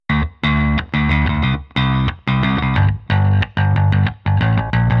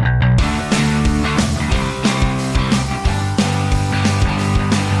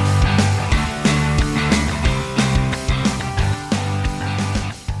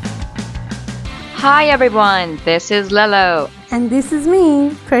Hi everyone, this is Lelo. And this is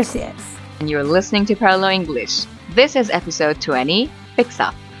me, Perseus. And you're listening to Parallel English. This is episode 20, Fix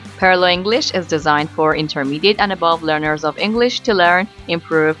Up. Parallel English is designed for intermediate and above learners of English to learn,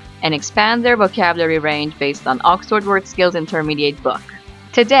 improve, and expand their vocabulary range based on Oxford Word Skills Intermediate book.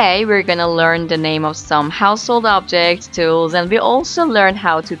 Today, we're gonna learn the name of some household objects, tools, and we also learn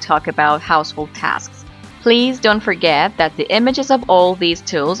how to talk about household tasks. Please don't forget that the images of all these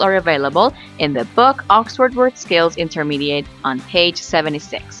tools are available in the book Oxford Word Skills Intermediate on page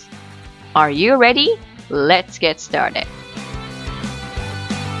 76. Are you ready? Let's get started.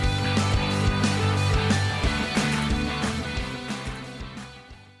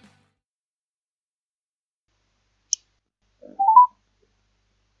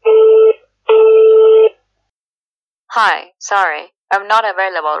 Hi, sorry, I'm not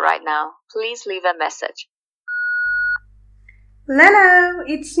available right now. Please leave a message. Lelo,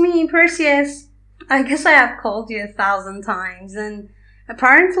 it's me, Perseus. I guess I have called you 1,000 times, and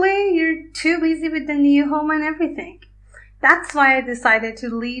apparently you're too busy with the new home and everything. That's why I decided to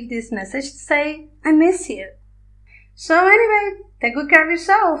leave this message to say I miss you. So anyway, take good care of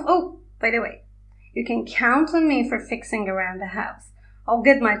yourself. Oh, by the way, you can count on me for fixing around the house. I'll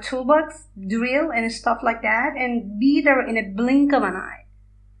get my toolbox, drill, and stuff like that, and be there in a blink of an eye.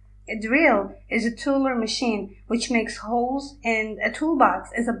 A drill is a tool or machine which makes holes, and a toolbox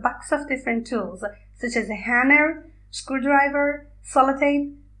is a box of different tools, such as a hammer, screwdriver,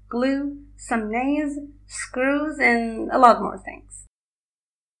 sellotape, glue, some nails, screws, and a lot more things.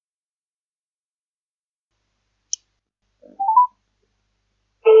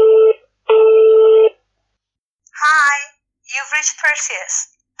 Hi, you've reached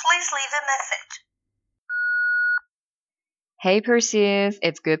Perseus. Please leave a message. Hey Perseus,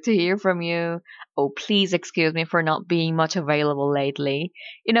 it's good to hear from you. Oh, please excuse me for not being much available lately.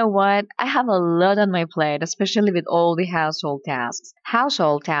 You know what? I have a lot on my plate, especially with all the household tasks.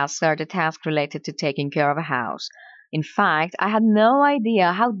 Household tasks are the tasks related to taking care of a house. In fact, I had no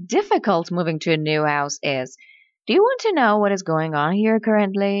idea how difficult moving to a new house is. Do you want to know what is going on here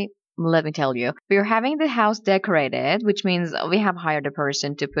currently? Let me tell you. We're having the house decorated, which means we have hired a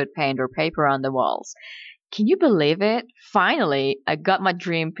person to put paint or paper on the walls. Can you believe it? Finally, I got my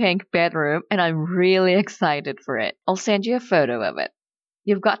dream pink bedroom and I'm really excited for it. I'll send you a photo of it.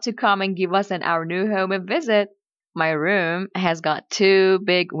 You've got to come and give us our new home a visit. My room has got two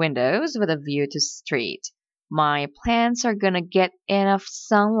big windows with a view to street. My plants are gonna get enough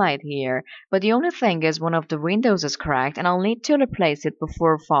sunlight here, but the only thing is one of the windows is cracked and I'll need to replace it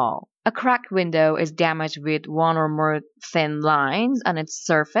before fall. A cracked window is damaged with one or more thin lines on its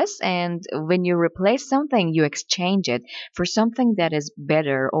surface, and when you replace something, you exchange it for something that is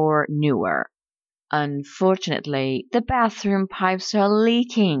better or newer. Unfortunately, the bathroom pipes are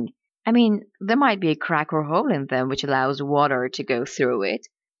leaking. I mean, there might be a crack or hole in them which allows water to go through it.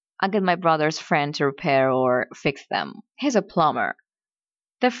 I'll get my brother's friend to repair or fix them. He's a plumber.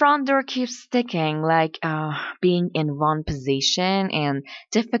 The front door keeps sticking, like being in one position and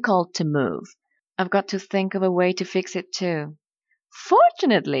difficult to move. I've got to think of a way to fix it too.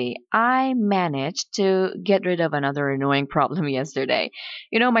 Fortunately, I managed to get rid of another annoying problem yesterday.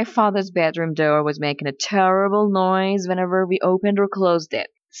 You know, my father's bedroom door was making a terrible noise whenever we opened or closed it.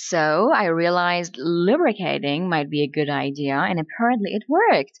 So I realized lubricating might be a good idea, and apparently it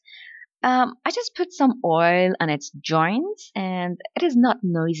worked. I just put some oil on its joints and it is not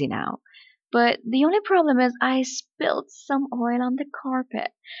noisy now. But the only problem is I spilled some oil on the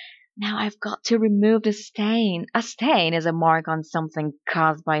carpet. Now I've got to remove the stain. A stain is a mark on something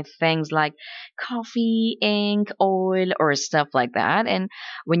caused by things like coffee, ink, oil, or stuff like that. And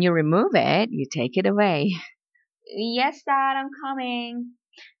when you remove it, you take it away. Yes, Dad, I'm coming.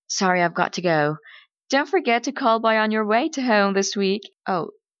 Sorry, I've got to go. Don't forget to call by on your way to home this week.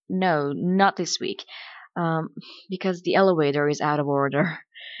 Oh, no, not this week. Um, because the elevator is out of order.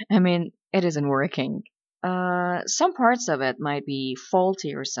 I mean, it isn't working. Some parts of it might be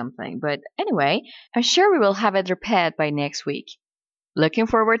faulty or something, but anyway, I'm sure we will have it repaired by next week. Looking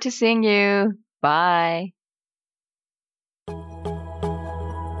forward to seeing you. Bye.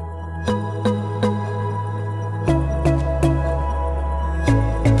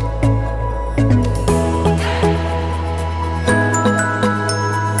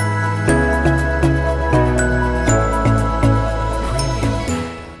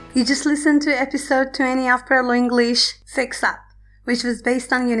 You just listened to episode 20 of Parallel English, Fix Up, which was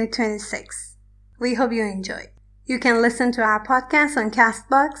based on Unit 26. We hope you enjoyed. You can listen to our podcast on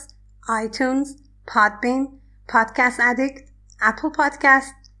CastBox, iTunes, Podbean, Podcast Addict, Apple Podcasts,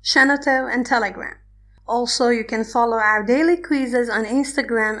 Shenoto, and Telegram. Also, you can follow our daily quizzes on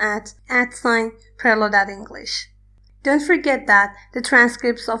Instagram at Prelude.English. Don't forget that the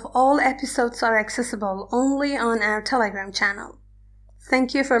transcripts of all episodes are accessible only on our Telegram channel.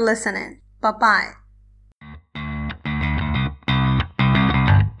 Thank you for listening. Bye-bye.